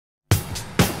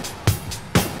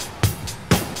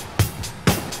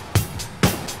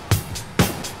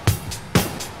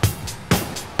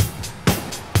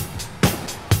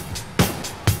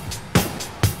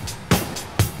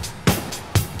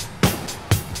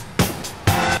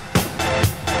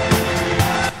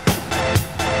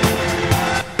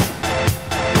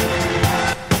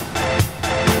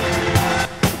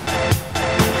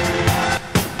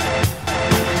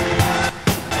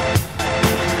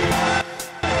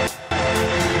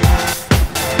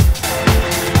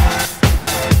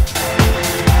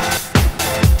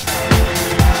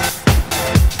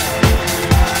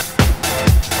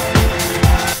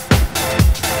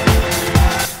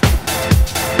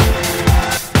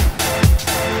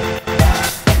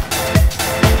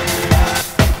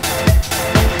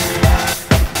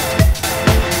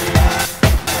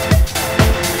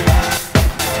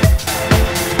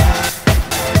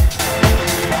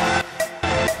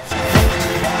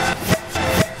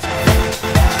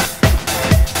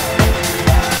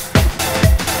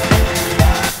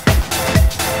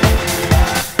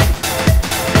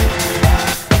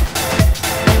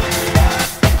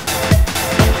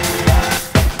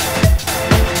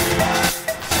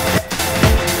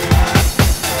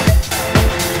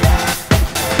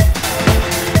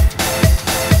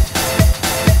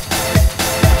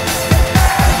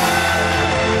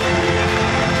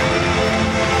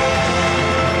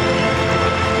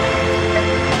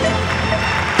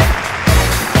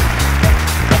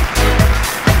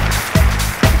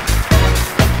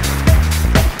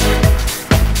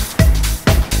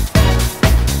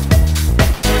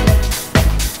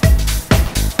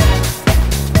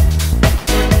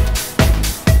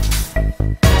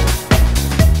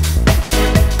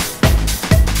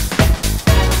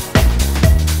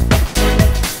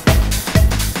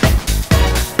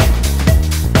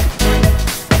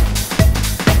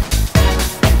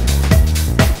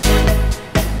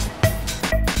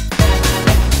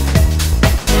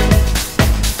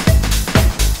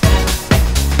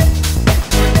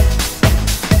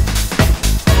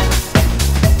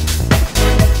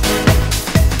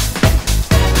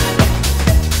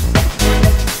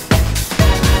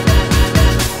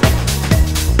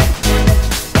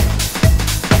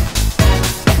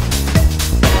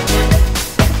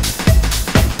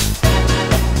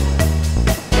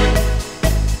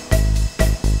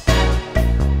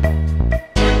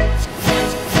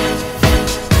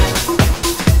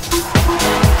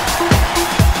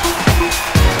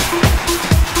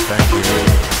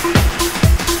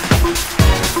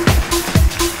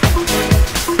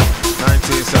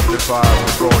35,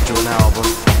 we brought you an album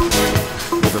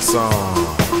with a song.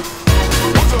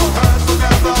 Put your hands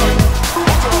together.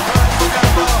 Put your hands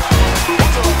together.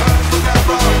 Put your hands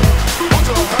together. Put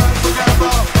your hands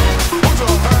together. Put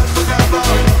your hands together.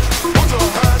 Put your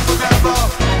hands together.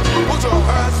 Put your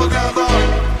hands together.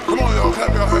 Come on, y'all,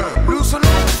 clap your hands. Loosen up.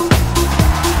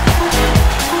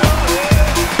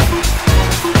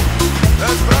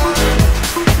 That's right.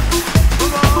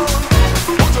 Come on.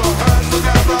 Put your hands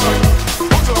together.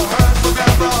 Put your hands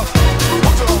together.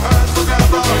 Put your hands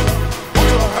together. Put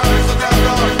your hands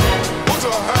together. Put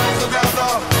your hands together.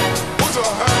 Put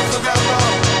your hands together.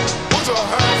 Put your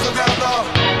hands together.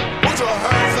 Put your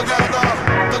hands together.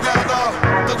 Together.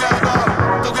 Together.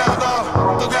 Together.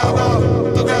 Together.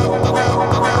 Together.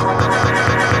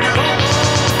 Together.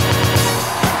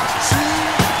 See,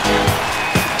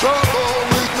 trouble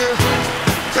with me.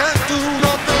 Can't do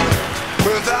nothing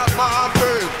without my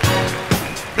faith.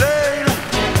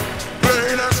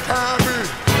 Plain as can be.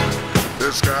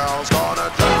 This gal